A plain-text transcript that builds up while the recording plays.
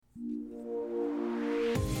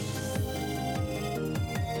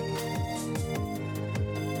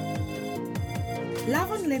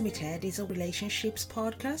Love Unlimited is a relationships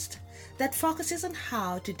podcast that focuses on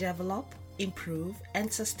how to develop, improve, and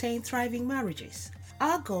sustain thriving marriages.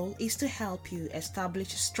 Our goal is to help you establish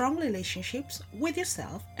strong relationships with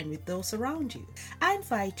yourself and with those around you. I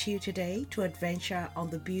invite you today to adventure on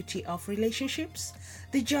the beauty of relationships,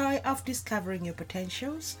 the joy of discovering your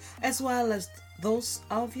potentials, as well as those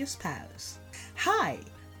of your spouse. Hi,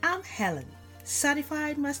 I'm Helen,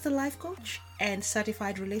 certified master life coach and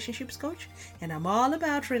certified relationships coach, and I'm all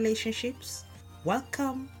about relationships.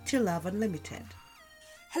 Welcome to Love Unlimited.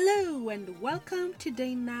 Hello and welcome to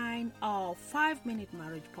day 9 of 5-Minute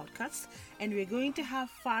Marriage Podcast, and we're going to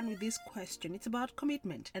have fun with this question. It's about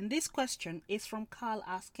commitment, and this question is from Carl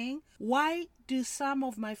asking, why do some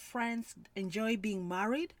of my friends enjoy being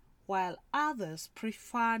married while others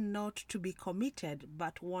prefer not to be committed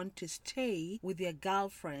but want to stay with their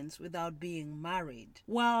girlfriends without being married?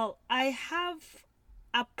 Well, I have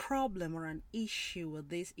a problem or an issue with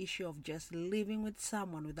this issue of just living with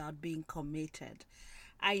someone without being committed.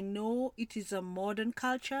 I know it is a modern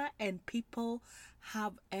culture and people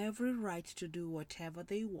have every right to do whatever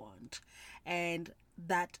they want, and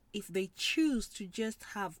that if they choose to just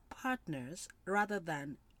have partners rather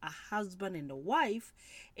than a husband and a wife,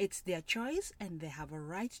 it's their choice and they have a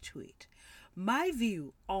right to it. My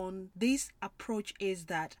view on this approach is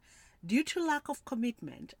that due to lack of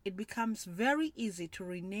commitment, it becomes very easy to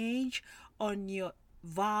renege on your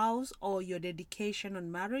vows or your dedication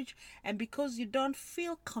on marriage, and because you don't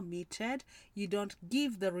feel committed, you don't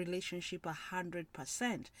give the relationship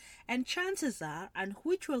 100%, and chances are, and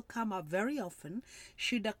which will come up very often,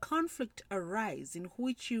 should a conflict arise in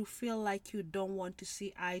which you feel like you don't want to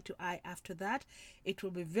see eye to eye after that, it will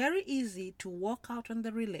be very easy to walk out on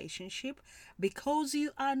the relationship because you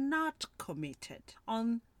are not committed.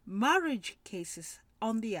 On marriage cases,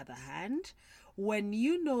 on the other hand, when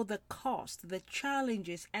you know the cost, the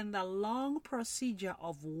challenges, and the long procedure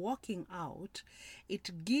of walking out,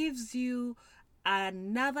 it gives you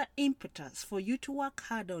another impetus for you to work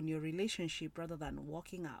hard on your relationship rather than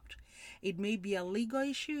walking out. It may be a legal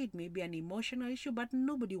issue, it may be an emotional issue, but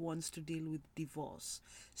nobody wants to deal with divorce.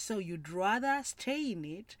 So you'd rather stay in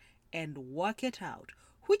it and work it out,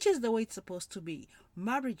 which is the way it's supposed to be.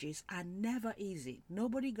 Marriages are never easy.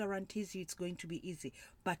 Nobody guarantees you it's going to be easy,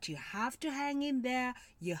 but you have to hang in there.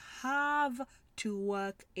 You have to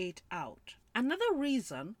work it out. Another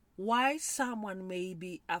reason why someone may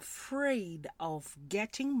be afraid of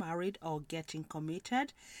getting married or getting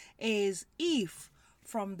committed is if,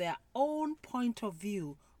 from their own point of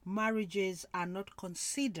view, marriages are not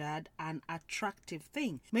considered an attractive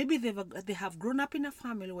thing. Maybe they have grown up in a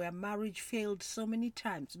family where marriage failed so many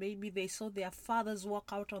times. Maybe they saw their fathers walk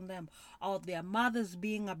out on them, or their mothers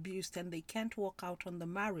being abused and they can't walk out on the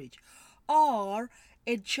marriage. Or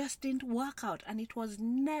it just didn't work out and it was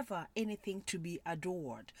never anything to be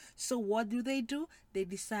adored. So what do? They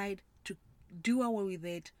decide to do away with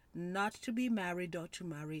it, not to be married or to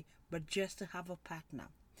marry, but just to have a partner.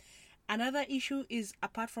 Another issue is,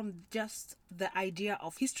 apart from just the idea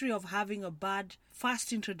of history of having a bad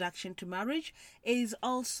first introduction to marriage, is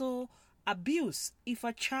also abuse. If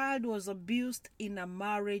a child was abused in a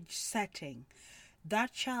marriage setting,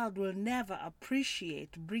 that child will never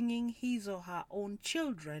appreciate bringing his or her own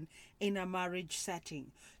children in a marriage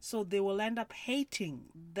setting. So they will end up hating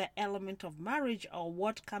the element of marriage or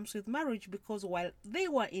what comes with marriage, because while they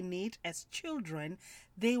were in it as children,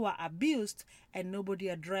 they were abused and nobody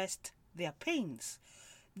addressed their pains.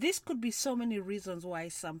 This could be so many reasons why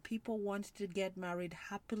some people want to get married,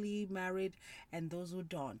 happily married, and those who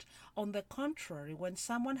don't. On the contrary, when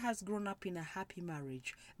someone has grown up in a happy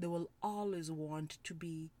marriage, they will always want to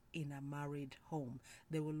be in a married home.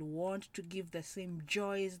 They will want to give the same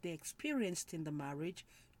joys they experienced in the marriage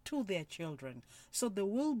to their children. So they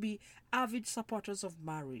will be avid supporters of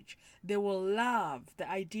marriage. They will love the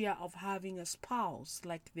idea of having a spouse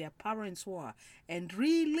like their parents were and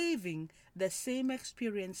reliving the same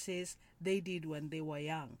experiences they did when they were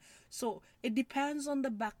young. So it depends on the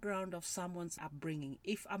background of someone's upbringing.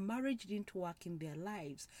 If a marriage didn't work in their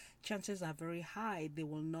lives, chances are very high they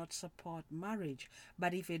will not support marriage.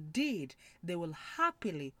 But if it did, they will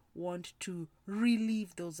happily want to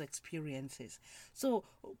relive those experiences. So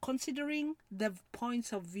considering the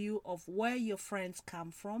points of view of where your friends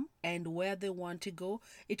come from and where they want to go,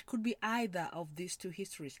 it could be either of these two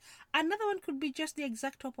histories. Another one could be just the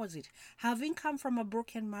exact opposite. Having come from a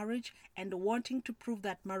broken marriage and wanting to prove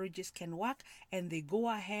that marriages can work, and they go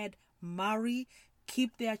ahead, marry,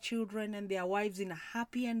 keep their children and their wives in a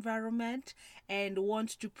happy environment and want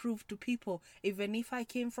to prove to people, even if I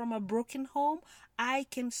came from a broken home, I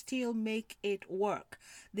can still make it work.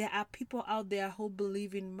 There are people out there who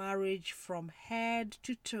believe in marriage from head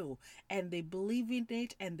to toe, and they believe in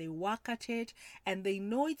it and they work at it, and they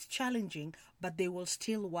know it's challenging, but they will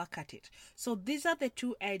still work at it. So these are the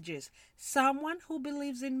two edges. Someone who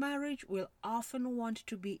believes in marriage will often want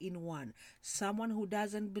to be in one. Someone who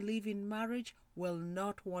doesn't believe in marriage will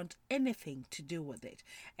not want anything to do with it.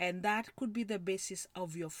 And that could be the basis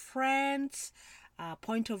of your friends'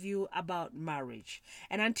 point of view about marriage.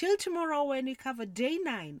 And until tomorrow when we cover day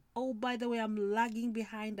 9. Oh, by the way, I'm lagging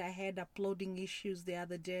behind. I had uploading issues the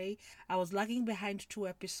other day. I was lagging behind 2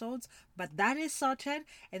 episodes, but that is sorted.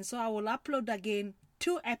 And so I will upload again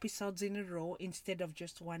 2 episodes in a row instead of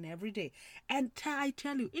just 1 every day. And I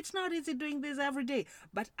tell you, it's not easy doing this every day,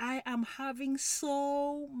 but I am having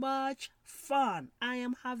so much fun. I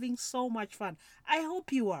am having so much fun. I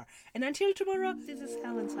hope you are. And until tomorrow, this is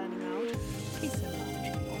Helen signing out. Peace and love.